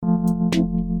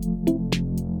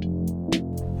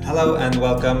Hello and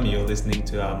welcome. You're listening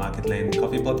to our Market Lane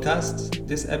Coffee podcast.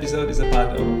 This episode is a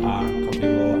part of our coffee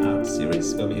rollout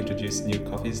series where we introduce new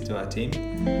coffees to our team.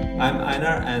 I'm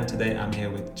Einar and today I'm here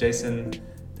with Jason,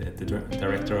 the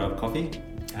director of coffee.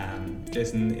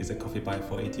 Jason is a coffee buyer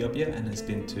for Ethiopia and has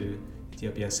been to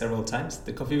Ethiopia several times.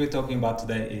 The coffee we're talking about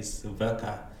today is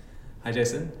Verka. Hi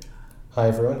Jason. Hi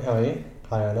everyone, how are you?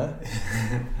 Hi Einar.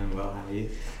 I'm well, how are you?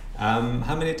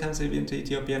 How many times have you been to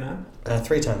Ethiopia now?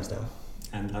 3 times now.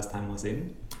 And last time was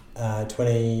in?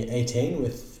 2018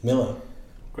 with Miller.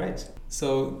 Great.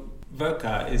 So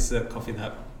Verka is a coffee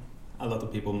that a lot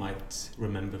of people might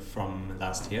remember from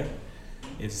last year.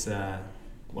 It's a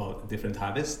different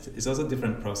harvest. It's also a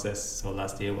different process. So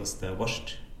last year was the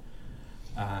washed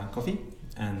coffee,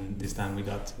 and this time we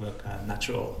got Verka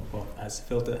natural, both as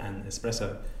filter and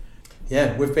espresso.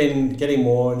 Yeah, we've been getting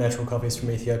more natural coffees from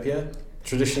Ethiopia.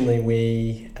 Traditionally,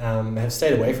 we have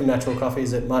stayed away from natural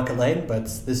coffees at Market Lane, but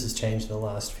this has changed in the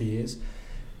last few years.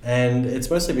 And it's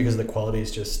mostly because the quality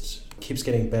just keeps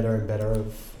getting better and better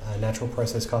of natural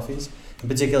processed coffees. In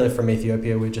particular from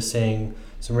Ethiopia, we're just seeing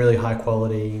some really high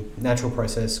quality natural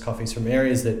processed coffees from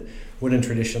areas that wouldn't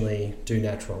traditionally do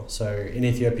natural. So in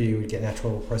Ethiopia, you would get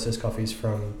natural processed coffees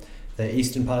from the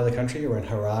eastern part of the country, around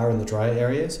Harar and the dry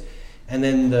areas. And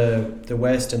then the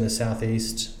west and the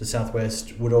southeast, the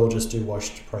southwest would all just do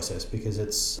washed process because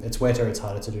it's wetter, it's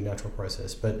harder to do natural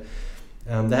process. But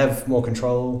they have more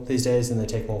control these days and they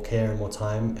take more care and more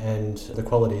time, and the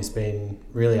quality has been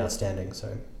really outstanding.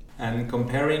 And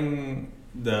comparing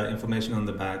the information on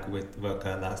the bag with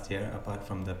Verka last year, apart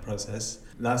from the process,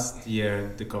 last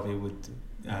year the coffee would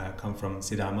come from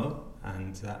Sidamo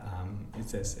and it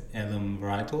says heirloom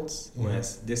varietals,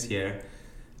 whereas this year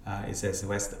it says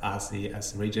West Asi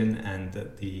as region, and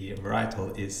the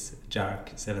varietal is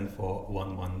JARC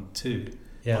 74112.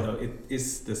 Yeah. Although it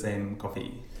is the same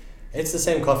coffee. It's the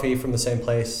same coffee from the same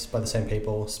place by the same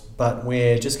people, but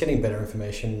we're just getting better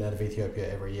information out of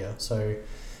Ethiopia every year. So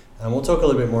we'll talk a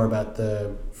little bit more about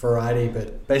the variety,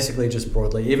 but basically just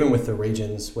broadly, even with the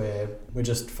regions where we're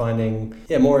just finding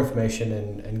more information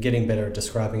and getting better at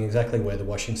describing exactly where the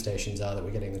washing stations are that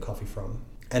we're getting the coffee from.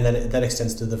 And then that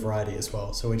extends to the variety as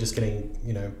well. So we're just getting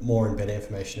more and better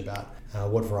information about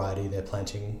what variety they're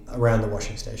planting around the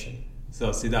washing station.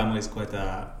 So Sidamo is quite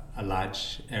a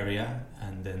large area,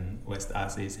 and then West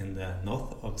Asi is in the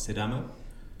north of Sidamo.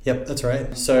 Yep, that's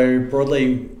right. So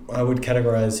broadly, I would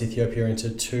categorize Ethiopia into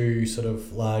 2 sort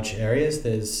of large areas.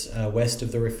 There's west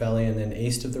of the Rift Valley and then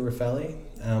east of the Rift Valley.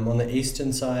 On the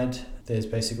eastern side, there's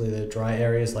basically the dry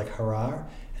areas like Harar.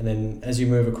 And then as you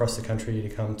move across the country, you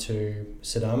come to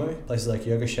Sidamo, places like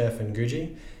Yirgacheffe and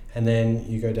Guji. And then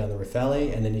you go down the Rift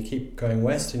Valley, and then you keep going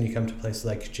west and you come to places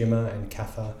like Jimma and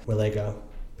Kaffa, Wilega,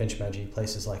 Benchmaji,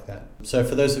 places like that. So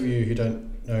for those of you who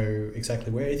don't know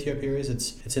exactly where Ethiopia is,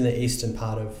 it's in the eastern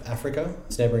part of Africa.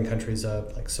 Its neighbouring countries are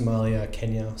like Somalia,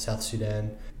 Kenya, South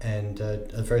Sudan, and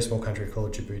a very small country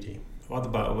called Djibouti. What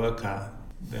about Verka?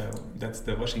 That's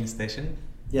the washing station?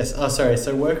 Yes. Oh, sorry.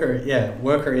 So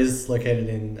Worker is located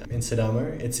in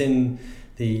Sidamo. It's in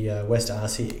the West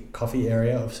Asi coffee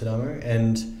area of Sidamo,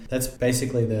 and that's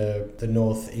basically the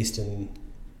northeastern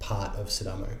part of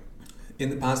Sidamo. In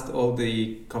the past, all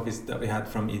the coffees that we had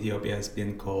from Ethiopia has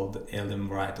been called heirloom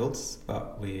varietals,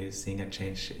 but we're seeing a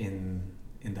change in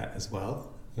that as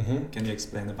well. Mm-hmm. Can you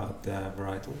explain about the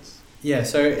varietals? Yeah,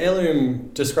 so heirloom,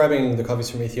 describing the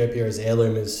coffees from Ethiopia as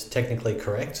heirloom is technically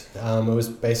correct. It was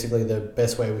basically the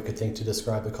best way we could think to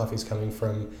describe the coffees coming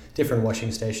from different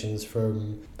washing stations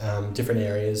from different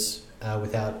areas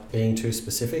without being too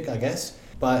specific, I guess.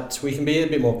 But we can be a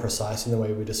bit more precise in the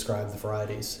way we describe the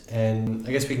varieties. And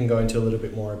I guess we can go into a little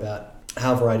bit more about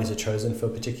how varieties are chosen for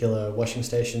particular washing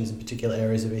stations in particular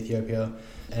areas of Ethiopia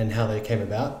and how they came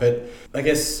about. But I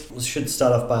guess we should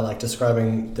start off by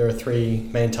describing there are 3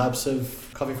 main types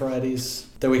of coffee varieties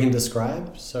that we can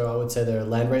describe. So I would say there are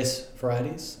landrace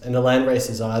varieties. And a landrace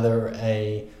is either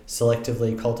a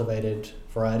selectively cultivated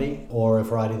variety or a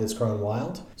variety that's grown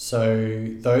wild. So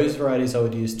those varieties I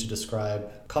would use to describe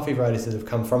coffee varieties that have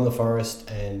come from the forest,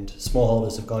 and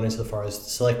smallholders have gone into the forest,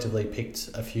 selectively picked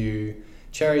a few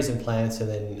cherries and plants and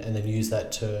then use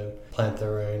that to plant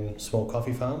their own small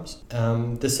coffee farms.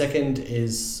 The second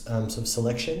is some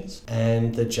selections,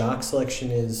 and the JARC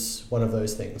selection is one of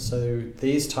those things. So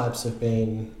these types have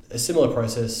been a similar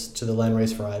process to the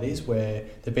landrace varieties where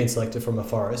they've been selected from a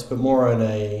forest, but more on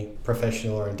a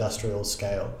professional or industrial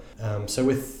scale. So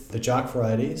with the Jark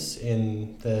varieties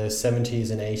in the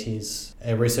 70s and 80s,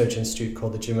 a research institute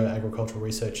called the Jimma Agricultural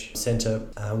Research Centre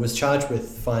was charged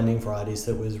with finding varieties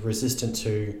that was resistant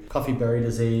to coffee berry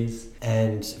disease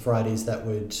and varieties that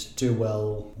would do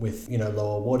well with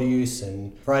lower water use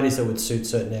and varieties that would suit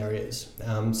certain areas.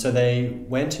 So they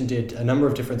went and did a number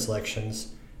of different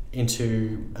selections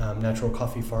into natural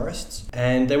coffee forests,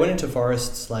 and they went into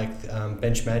forests like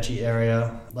Bench Madji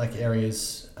area, like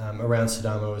areas around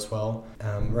Sidamo as well,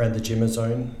 around the Jimma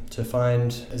zone, to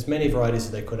find as many varieties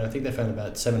as they could. I think they found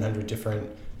about 700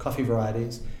 different coffee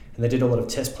varieties, and they did a lot of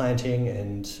test planting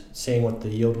and seeing what the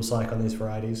yield was like on these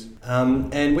varieties.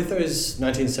 And with those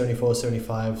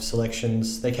 1974-75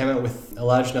 selections, they came out with a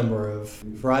large number of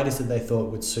varieties that they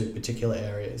thought would suit particular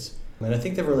areas. And I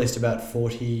think they've released about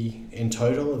 40 in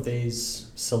total of these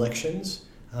selections.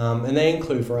 And they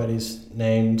include varieties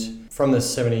named from the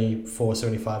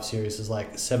 74-75 series as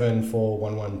like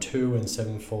 74112 and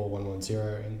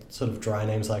 74110 and sort of dry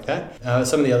names like that.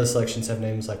 Some of the other selections have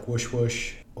names like Woosh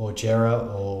Woosh or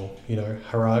Jera or,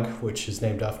 Harag, which is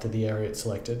named after the area it's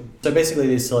selected. So basically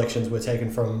these selections were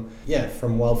taken from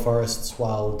wild forests,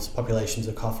 wild populations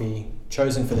of coffee,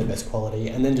 chosen for their best quality,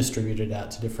 and then distributed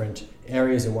out to different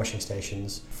areas and washing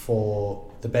stations for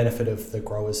the benefit of the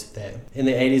growers there. In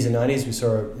the 80s and 90s, we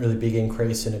saw a really big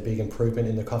increase and a big improvement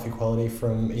in the coffee quality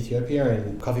from Ethiopia,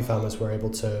 and coffee farmers were able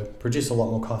to produce a lot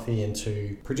more coffee and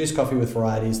to produce coffee with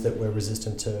varieties that were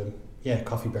resistant to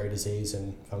coffee berry disease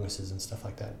and funguses and stuff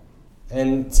like that.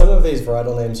 And some of these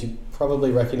varietal names you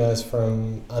probably recognize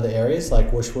from other areas,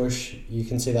 like Woosh Woosh. You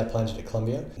can see that planted at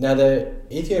Columbia. Now, the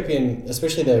Ethiopian,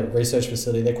 especially the research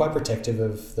facility, they're quite protective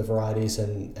of the varieties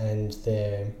and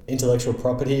their intellectual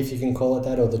property, if you can call it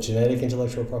that, or the genetic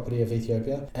intellectual property of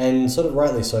Ethiopia. And sort of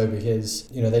rightly so, because,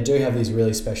 they do have these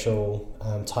really special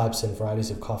types and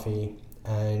varieties of coffee.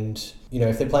 And,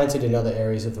 if they're planted in other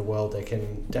areas of the world, they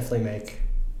can definitely make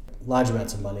large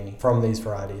amounts of money from these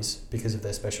varieties because of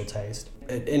their special taste.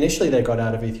 Initially, they got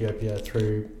out of Ethiopia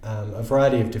through a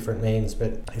variety of different means,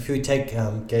 but if you take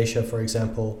geisha, for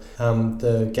example,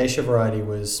 the geisha variety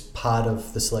was part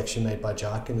of the selection made by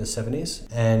Jark in the 70s,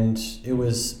 and it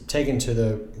was taken to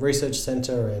the research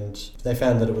center, and they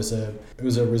found that it was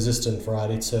a resistant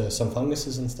variety to some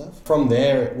funguses and stuff. From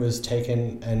there, it was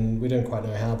taken, and we don't quite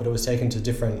know how, but it was taken to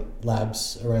different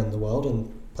labs around the world,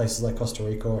 and places like Costa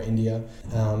Rica or India,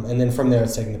 and then from there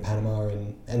it's taken to Panama,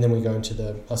 and then we go into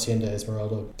the Hacienda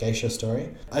Esmeralda geisha story.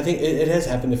 I think it has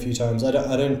happened a few times. I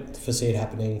don't foresee it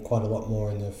happening quite a lot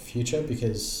more in the future,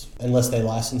 because unless they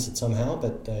license it somehow,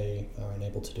 but they are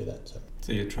unable to do that.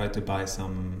 So you tried to buy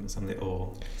some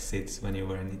little seeds when you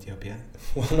were in Ethiopia?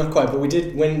 Well, not quite, but we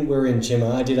did, when we were in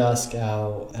Jimma, I did ask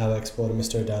our exporter,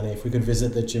 Mr. Adani, if we could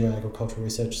visit the Jimma Agricultural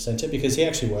Research Centre, because he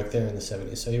actually worked there in the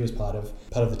 70s, so he was part of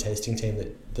the tasting team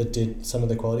that did some of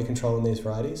the quality control in these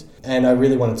varieties. And I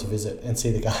really wanted to visit and see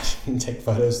the garden and take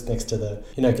photos next to the,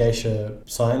 geisha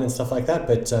sign and stuff like that,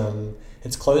 but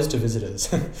it's closed to visitors.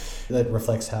 That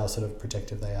reflects how sort of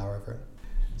protective they are over it.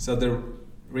 So the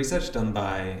research done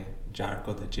by Jark,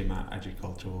 or the Jimma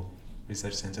Agricultural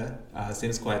Research Centre,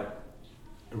 seems quite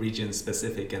region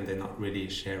specific, and they're not really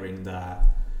sharing the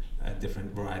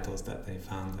different varietals that they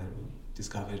found and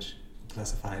discovered,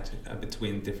 classified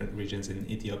between different regions in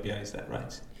Ethiopia. Is that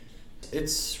right?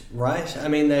 It's right. I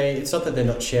mean, it's not that they're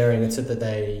not sharing, it's that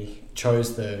they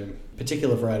chose the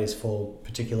particular varieties for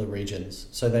particular regions.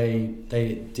 So they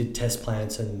did test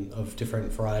plants of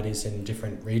different varieties in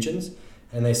different regions,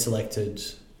 and they selected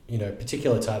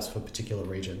particular types for particular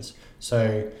regions.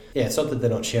 So it's not that they're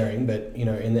not sharing, but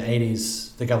in the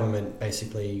 80s the government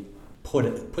basically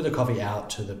put the coffee out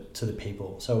to the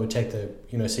people. So it would take the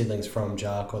seedlings from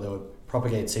Jark, or they would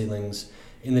propagate seedlings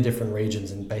in the different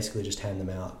regions and basically just hand them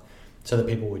out so that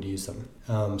people would use them.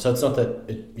 So it's not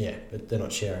that they're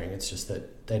not sharing, it's just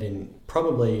that they didn't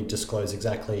probably disclose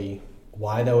exactly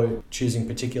why they were choosing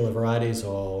particular varieties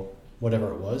or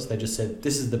whatever it was. They just said,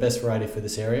 this is the best variety for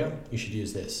this area, you should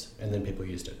use this, and then people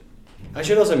used it. I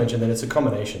should also mention that it's a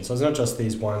combination, so it's not just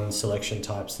these one selection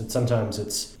types, that sometimes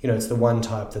it's the one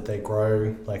type that they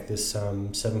grow, like this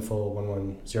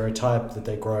 74110 type that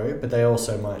they grow, but they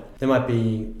also might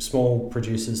be small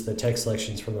producers that take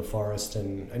selections from the forest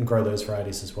and grow those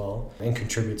varieties as well and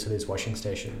contribute to these washing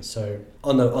stations. So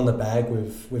on the bag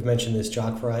we've mentioned this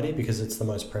Jark variety because it's the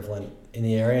most prevalent in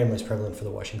the area and most prevalent for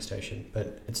the washing station,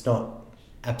 but it's not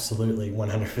absolutely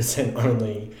 100%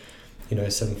 only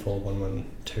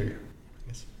 74112.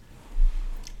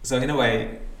 So in a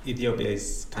way, Ethiopia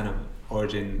is kind of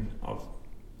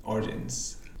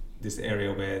origins. this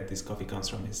area where this coffee comes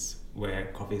from is where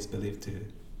coffee is believed to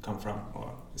come from,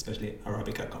 or especially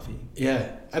Arabica coffee.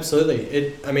 Yeah, absolutely.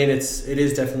 It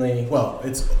is definitely, well,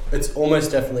 it's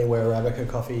almost definitely where Arabica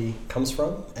coffee comes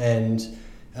from, and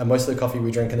most of the coffee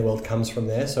we drink in the world comes from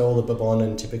there. So all the Bourbon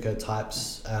and Typica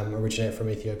types originate from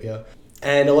Ethiopia.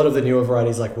 And a lot of the newer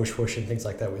varieties like Wush Wush and things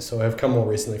like that we saw have come more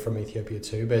recently from Ethiopia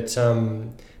too. But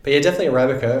yeah, definitely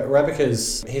Arabica.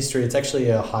 Arabica's history, it's actually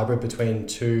a hybrid between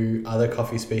two other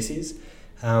coffee species.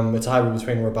 It's a hybrid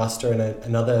between Robusta and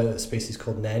another species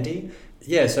called Nandi.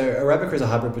 Yeah, so Arabica is a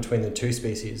hybrid between the two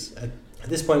species. At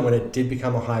this point, when it did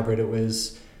become a hybrid, it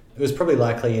was probably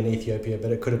likely in Ethiopia,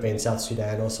 but it could have been South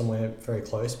Sudan or somewhere very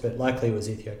close, but likely it was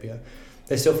Ethiopia.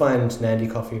 They still find Nandi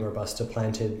coffee and Robusta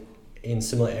planted in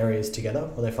similar areas together,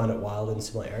 or they find it wild in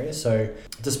similar areas. So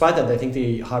despite that, they think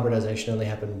the hybridization only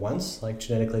happened once. Like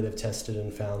genetically, they've tested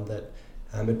and found that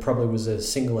it probably was a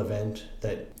single event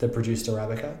that produced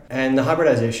Arabica. And the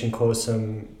hybridization caused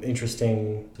some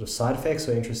interesting sort of side effects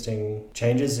or interesting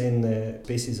changes in the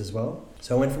species as well.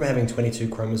 So it went from having 22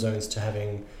 chromosomes to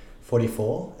having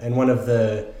 44. And one of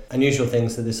the unusual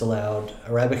things that this allowed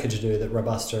Arabica to do that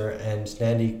Robusta and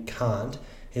Nandi can't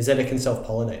is that it can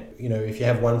self-pollinate. You know, if you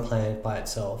have one plant by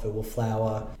itself, it will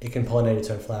flower, it can pollinate its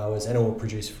own flowers, and it will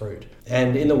produce fruit.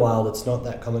 And in the wild, it's not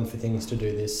that common for things to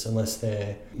do this unless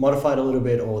they're modified a little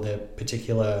bit or they're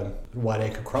particular wide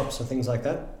acre crops or things like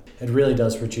that. It really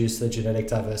does reduce the genetic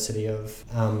diversity of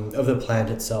the plant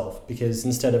itself, because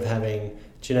instead of having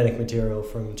genetic material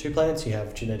from two plants, you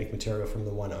have genetic material from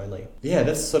the one only. Yeah,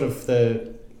 that's sort of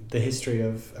the history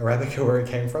of Arabica, where it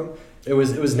came from. It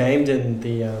was named in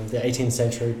the 18th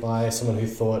century by someone who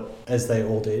thought, as they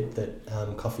all did, that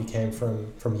coffee came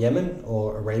from Yemen,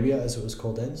 or Arabia as it was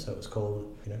called then. So it was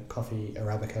called, coffee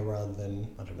Arabica rather than,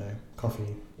 I don't know,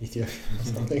 coffee Ethiopia or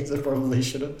something. So it probably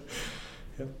should have.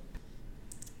 Yep.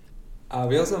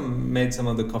 We also made some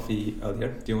of the coffee earlier.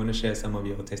 Do you want to share some of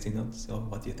your tasting notes, or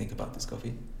what do you think about this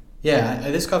coffee? Yeah,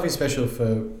 this coffee is special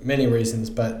for many reasons,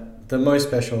 but the most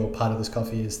special part of this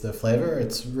coffee is the flavor.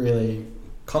 It's really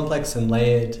complex and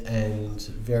layered and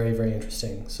very, very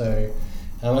interesting. So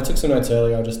I took some notes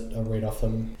earlier. I'll read off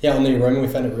them. Yeah, on the aroma, we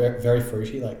found it very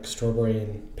fruity, like strawberry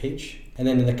and peach. And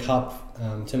then in the cup,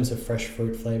 in terms of fresh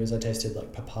fruit flavors, I tasted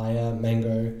like papaya,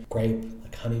 mango, grape,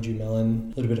 like honeydew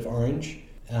melon, a little bit of orange.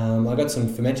 I got some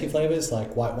fermenting flavors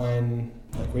like white wine,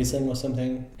 like Riesling or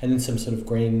something, and then some sort of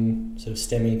green, sort of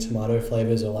stemmy tomato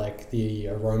flavors, or like the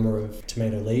aroma of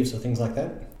tomato leaves or things like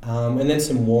that. And then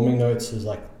some warming notes is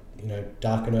like,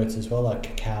 darker notes as well, like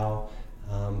cacao,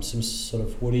 some sort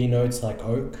of woody notes like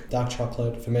oak, dark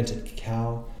chocolate, fermented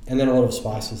cacao, and then a lot of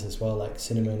spices as well, like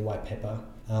cinnamon, white pepper.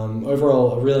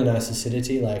 Overall, a really nice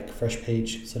acidity, like fresh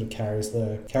peach sort of carries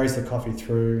the coffee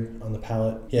through on the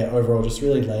palate. Yeah, overall, just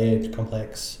really layered,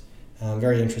 complex,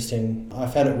 very interesting. I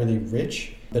found it really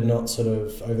rich, but not sort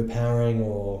of overpowering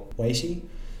or weighty.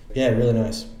 Yeah, really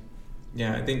nice.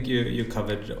 Yeah, I think you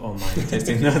covered all my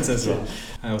tasting notes as well.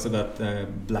 I also got the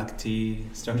black tea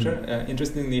structure.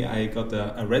 Interestingly, I got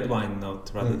a red wine note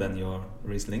rather than your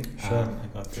Riesling. Sure. I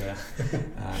got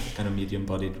kind of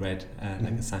medium-bodied red,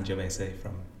 like a Sangiovese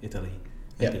from Italy,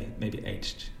 maybe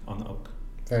aged on oak.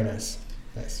 Very nice.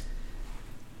 Nice.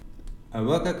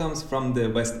 Worka comes from the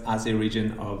West Asia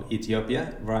region of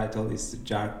Ethiopia. Varietal is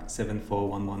JARC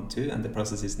 74112, and the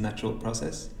process is natural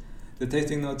process. The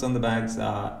tasting notes on the bags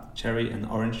are cherry and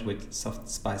orange with soft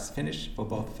spice finish for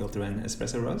both filter and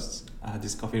espresso roasts.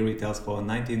 This coffee retails for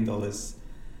 $19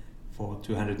 for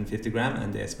 250 gram,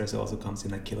 and the espresso also comes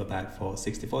in a kilo bag for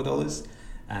 $64,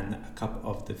 and a cup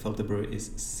of the filter brew is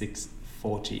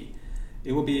 $6.40.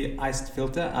 It will be iced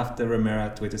filter after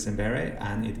Remera Tuitosembere,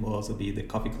 and it will also be the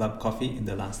Coffee Club coffee in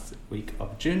the last week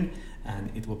of June,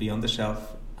 and it will be on the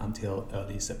shelf until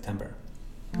early September.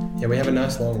 Yeah, we have a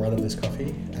nice long run of this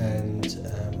coffee, and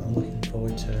I'm looking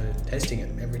forward to tasting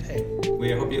it every day.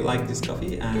 We hope you like this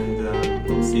coffee, and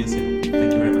we'll see you soon.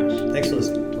 Thank you very much. Thanks for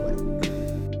listening.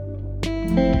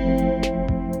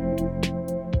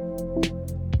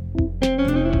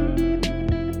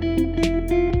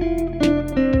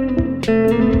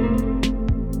 Bye-bye.